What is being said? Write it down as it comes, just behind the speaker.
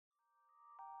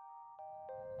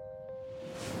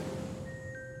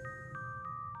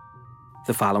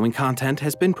The following content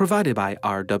has been provided by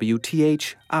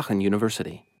RWTH Aachen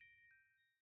University.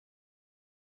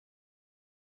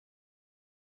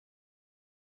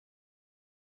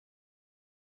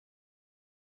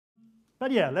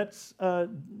 But yeah, let's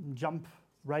jump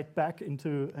right back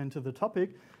into the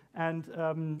topic. And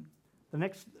the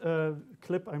next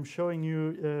clip I'm showing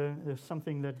you is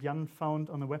something that Jan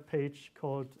found on a web page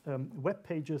called Web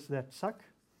Pages That Suck,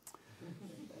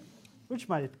 which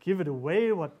might give it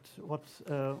away what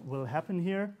will happen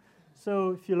here.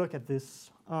 So if you look at this,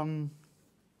 well,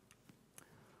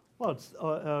 it's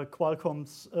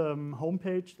Qualcomm's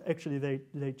homepage. Actually,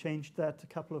 they changed that a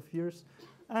couple of years.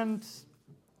 And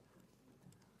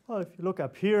well, if you look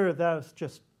up here, that's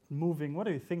just moving. What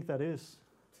do you think that is?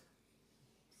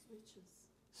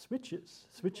 Switches.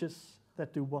 Switches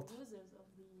that do what? Users of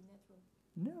the network.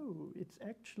 No, it's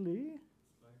actually...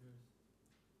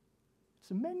 It's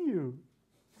a menu.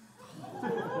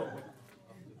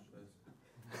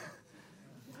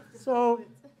 So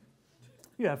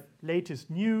you have latest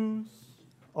news,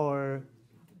 or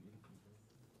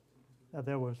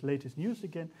there was latest news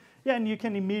again. Yeah, and you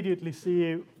can immediately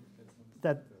see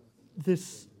that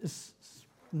this is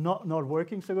not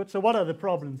working so good. So what are the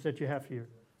problems that you have here?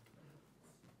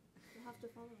 You have to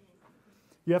follow them.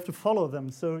 You have to follow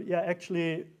them. So yeah,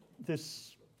 actually,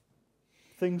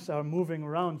 things are moving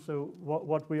around. So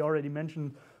what we already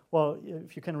mentioned, well,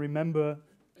 if you can remember,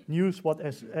 news what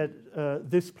as at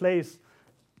this place,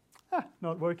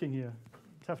 not working here.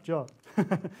 Tough job.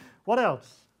 What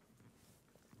else?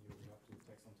 You have to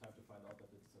take some time to find out that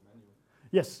it's a menu.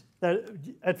 Yes.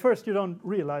 At first, you don't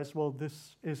realize, well,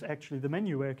 this is actually the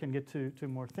menu where I can get to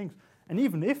more things. And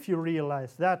even if you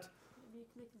realize that, You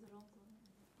click the wrong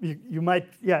one. you might,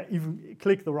 even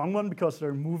click the wrong one because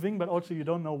they're moving, but also you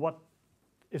don't know what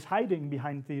is hiding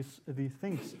behind these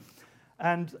things.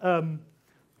 And I'm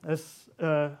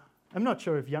not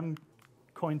sure if Jan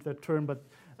coined that term, but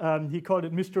he called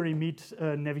it mystery meat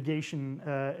navigation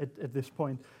at this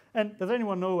point. And does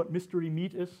anyone know what mystery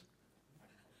meat is?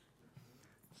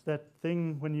 It's that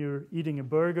thing when you're eating a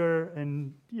burger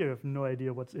and you have no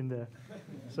idea what's in there.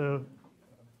 So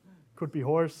could be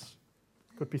horse,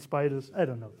 could be spiders, I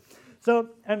don't know. So,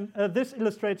 and this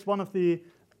illustrates one of the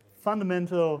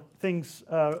fundamental things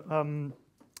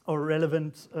or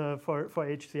relevant for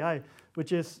HCI,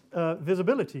 which is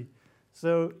visibility.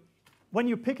 So when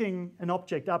you're picking an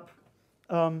object up,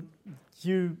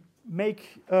 you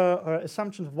make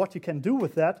assumptions of what you can do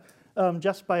with that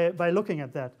just by looking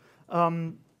at that.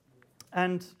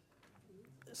 And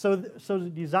so the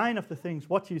design of the things,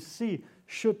 what you see,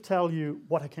 should tell you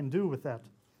what I can do with that.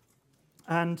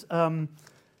 And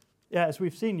as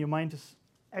we've seen, your mind is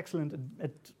excellent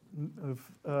at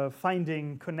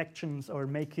finding connections or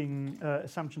making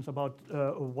assumptions about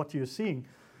what you're seeing.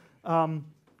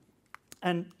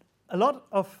 And a lot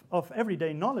of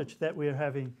everyday knowledge that we're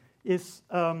having is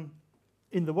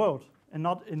in the world and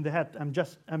not in the head.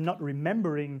 I'm not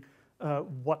remembering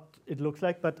what it looks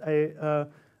like, but I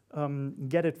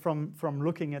get it from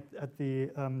looking at the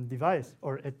device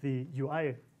or at the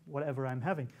UI, whatever I'm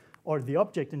having, or the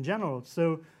object in general.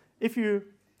 So if you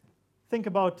think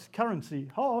about currency,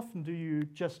 how often do you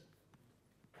just...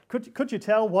 Could you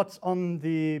tell what's on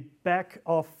the back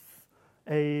of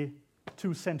a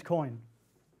 2-cent coin?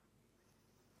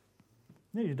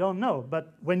 No, you don't know,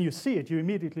 but when you see it, you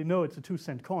immediately know it's a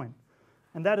 2-cent coin.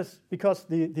 And that is because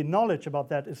the knowledge about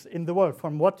that is in the world.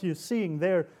 From what you're seeing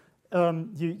there,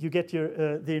 you get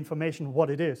the information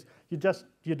what it is. You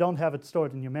don't have it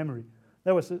stored in your memory.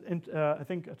 There was, I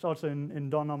think it's also in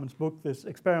Don Norman's book, this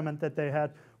experiment that they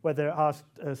had where they asked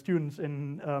students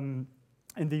in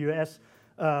the US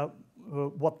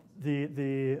what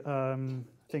the I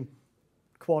think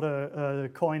quarter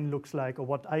coin looks like or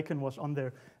what icon was on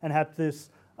there, and had this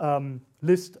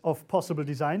list of possible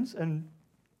designs, and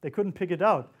they couldn't pick it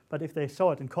out. But if they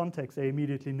saw it in context, they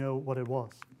immediately know what it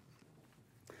was.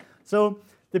 So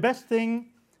the best thing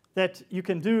that you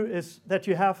can do is that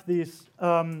you have these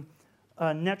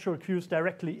natural cues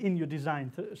directly in your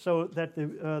design, so that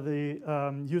the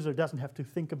user doesn't have to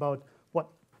think about what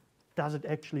does it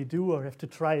actually do or have to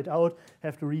try it out,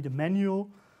 have to read a manual.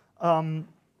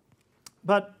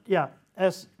 But yeah,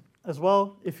 as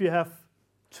well, if you have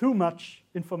too much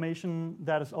information,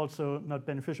 that is also not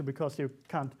beneficial because you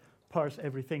can't parse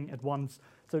everything at once.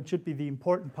 So it should be the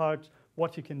important part.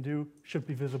 What you can do should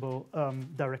be visible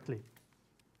directly.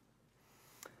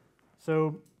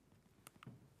 So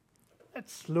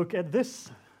let's look at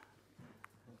this.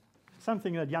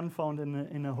 Something that Jan found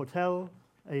in a hotel,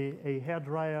 a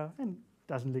hairdryer, and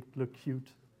doesn't look cute.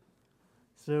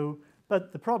 So,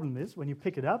 but the problem is when you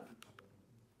pick it up,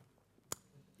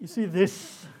 you see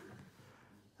this.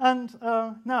 And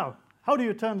now, how do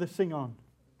you turn this thing on?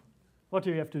 What do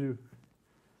you have to do?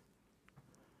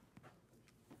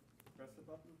 Press the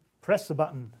button. Press the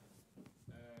button.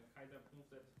 Kind of move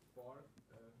that bar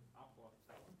up or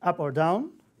down. Up or down?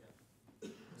 Yeah.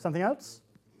 Something else?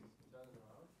 Turn it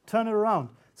around. Turn it around.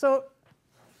 So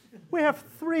we have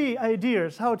 3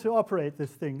 ideas how to operate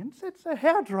this thing. And it's a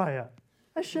hairdryer.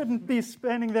 I shouldn't be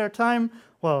spending their time,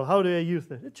 well, how do I use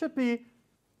this? It should be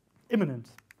imminent.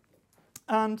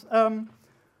 And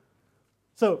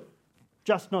so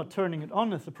just not turning it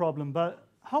on is the problem, but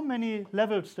how many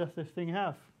levels does this thing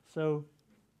have? So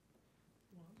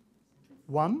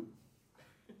 1?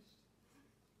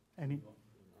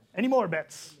 Any more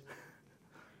bets?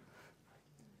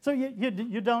 So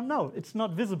you don't know. It's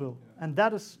not visible, and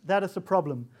that is a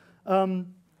problem.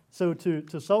 So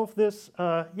to solve this,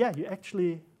 you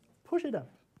actually push it up,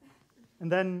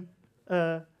 and then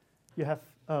you have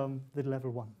the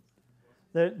level 1.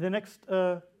 The next,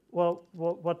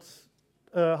 what's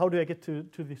how do I get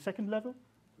to the second level?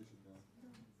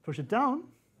 Push it down.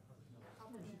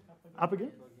 Up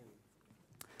again.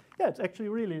 Yeah, it's actually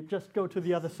really just go to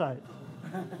the other side.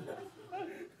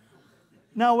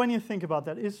 Now, when you think about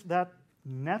that, is that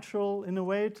natural in a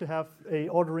way to have a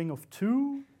ordering of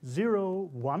 2, 0,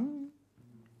 1?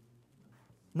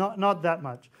 Not that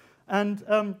much. And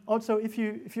also, if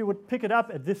you would pick it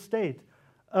up at this state,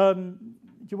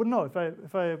 you wouldn't know.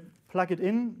 If I plug it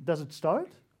in, does it start?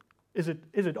 Is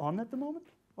it on at the moment,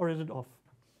 or is it off?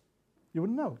 You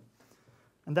wouldn't know,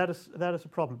 and that is a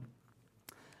problem.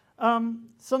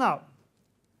 So now,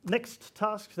 next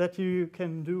task that you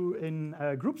can do in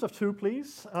groups of 2,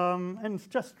 please, and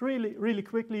just really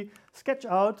quickly sketch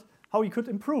out how you could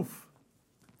improve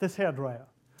this hairdryer.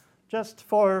 Just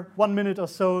for 1 minute or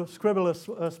so, scribble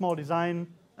a small design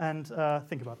and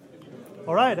think about it.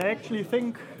 All right, I actually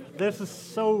think this is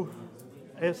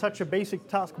such a basic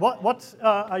task. What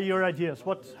are your ideas?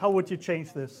 How would you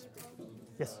change this?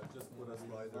 Yes? Just put a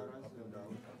slider up and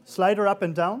down. Slider up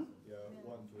and down? Yeah,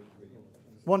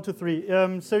 1, 2,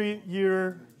 3. So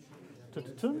you're... it's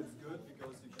good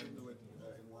because you can do it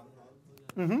in one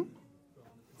hand. Mm-hmm.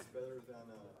 It's better than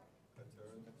a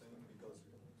turn thing because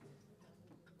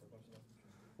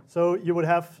So you would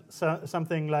have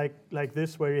something like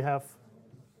this, where you have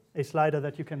a slider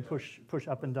that you can push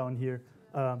up and down here,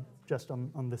 just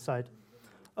on the side.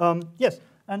 Yes,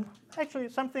 and actually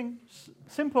something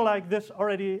simple like this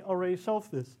already solves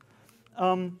this.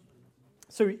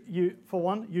 So for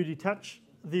one, you detach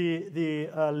the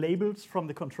labels from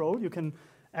the control. You can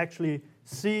actually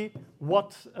see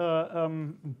what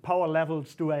power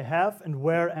levels do I have and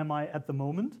where am I at the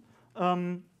moment.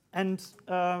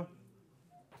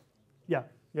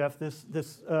 You have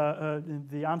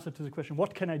the answer to the question,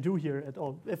 what can I do here at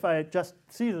all? If I just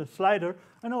see the slider,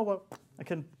 I know, well, I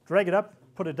can drag it up,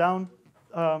 put it down.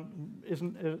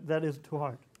 That isn't too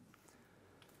hard.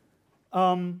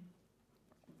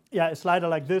 A slider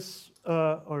like this,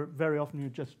 or very often you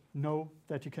just know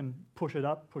that you can push it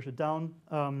up, push it down,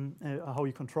 how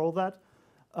you control that.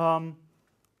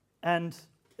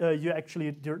 You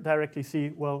actually directly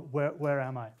see, well, where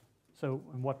am I? So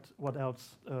what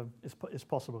else is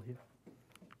possible here?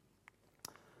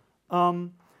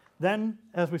 Then,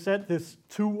 as we said, this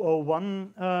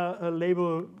 201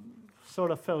 label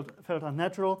sort of felt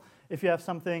unnatural. If you have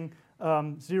something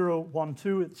 0, 1,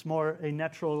 2, it's more a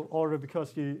natural order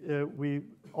because we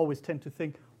always tend to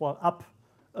think, well, up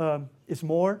is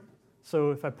more. So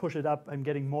if I push it up, I'm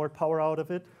getting more power out of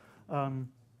it.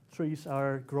 Trees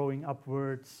are growing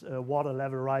upwards, water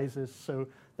level rises. So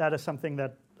that is something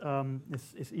that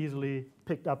is easily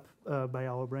picked up by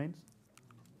our brains.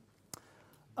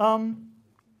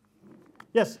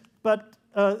 Yes, but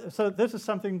so this is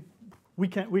something we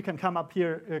can come up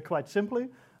here quite simply.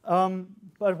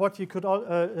 But what you could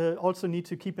also need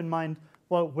to keep in mind,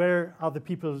 well, where are the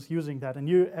people using that? And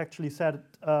you actually said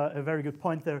a very good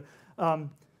point there.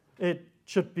 It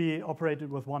should be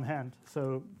operated with one hand,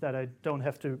 so that I don't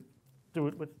have to do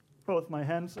it with both my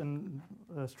hands and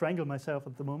strangle myself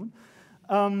at the moment.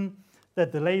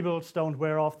 That the labels don't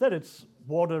wear off, that it's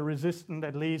water resistant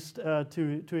at least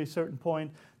to a certain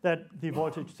point, that the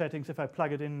voltage settings, if I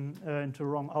plug it in into a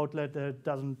wrong outlet, it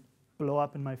doesn't blow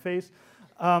up in my face.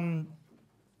 And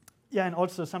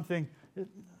also something,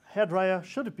 hairdryer,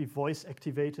 should it be voice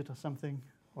activated or something,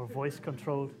 or voice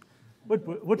controlled?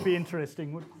 Would be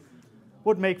interesting.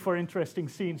 Would make for interesting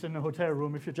scenes in a hotel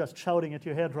room if you're just shouting at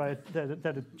your hairdryer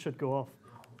that it should go off.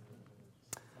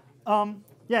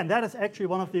 And that is actually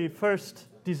one of the first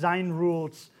design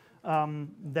rules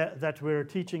that we're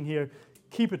teaching here.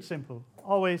 keep it simple.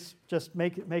 Always just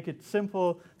make it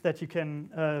simple that you can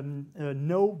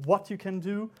know what you can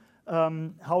do,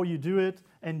 how you do it,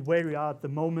 and where you are at the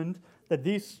moment, that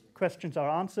these questions are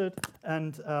answered,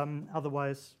 and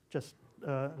otherwise just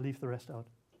leave the rest out.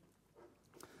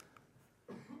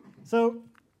 So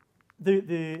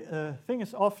the thing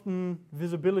is often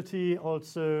visibility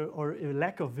also, or a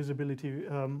lack of visibility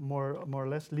more or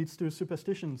less, leads to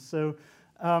superstitions. So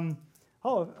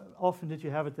how often did you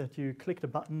have it that you clicked a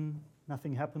button,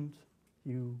 nothing happened,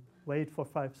 you wait for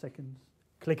 5 seconds,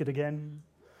 click it again.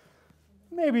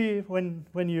 Maybe when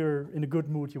you're in a good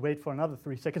mood, you wait for another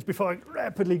 3 seconds before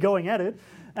rapidly going at it.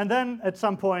 And then at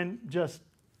some point, just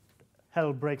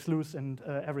hell breaks loose and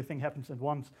everything happens at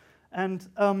once. And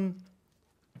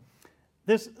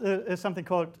this is something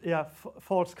called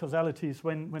false causalities,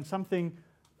 when something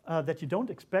that you don't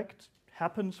expect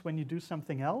happens when you do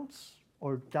something else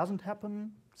or doesn't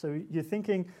happen. So you're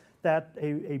thinking that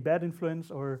a bad influence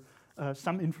or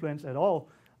some influence at all.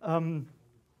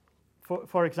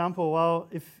 For example, well,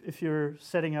 if you're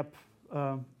setting up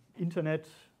internet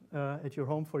at your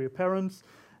home for your parents,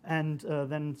 and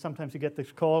then sometimes you get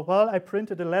this call, well, I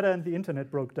printed a letter and the internet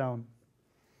broke down.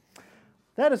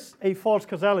 That is a false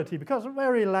causality, because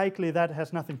very likely that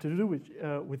has nothing to do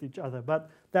with each other. But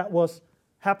that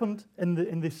happened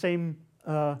in the same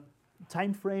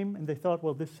time frame, and they thought,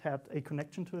 well, this had a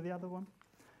connection to the other one.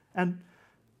 And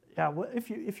yeah, well, if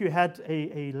you had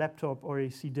a laptop or a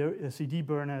CD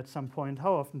burner at some point,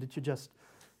 how often did you just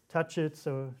touch it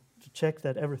so to check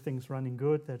that everything's running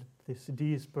good, that the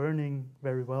CD is burning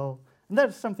very well? And that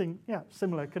is something,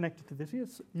 similar, connected to this.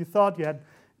 You thought you had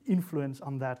influence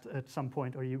on that at some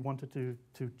point, or you wanted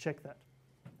to check that.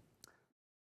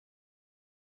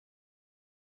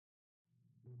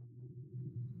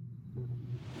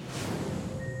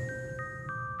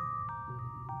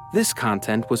 This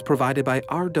content was provided by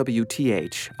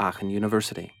RWTH Aachen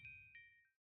University.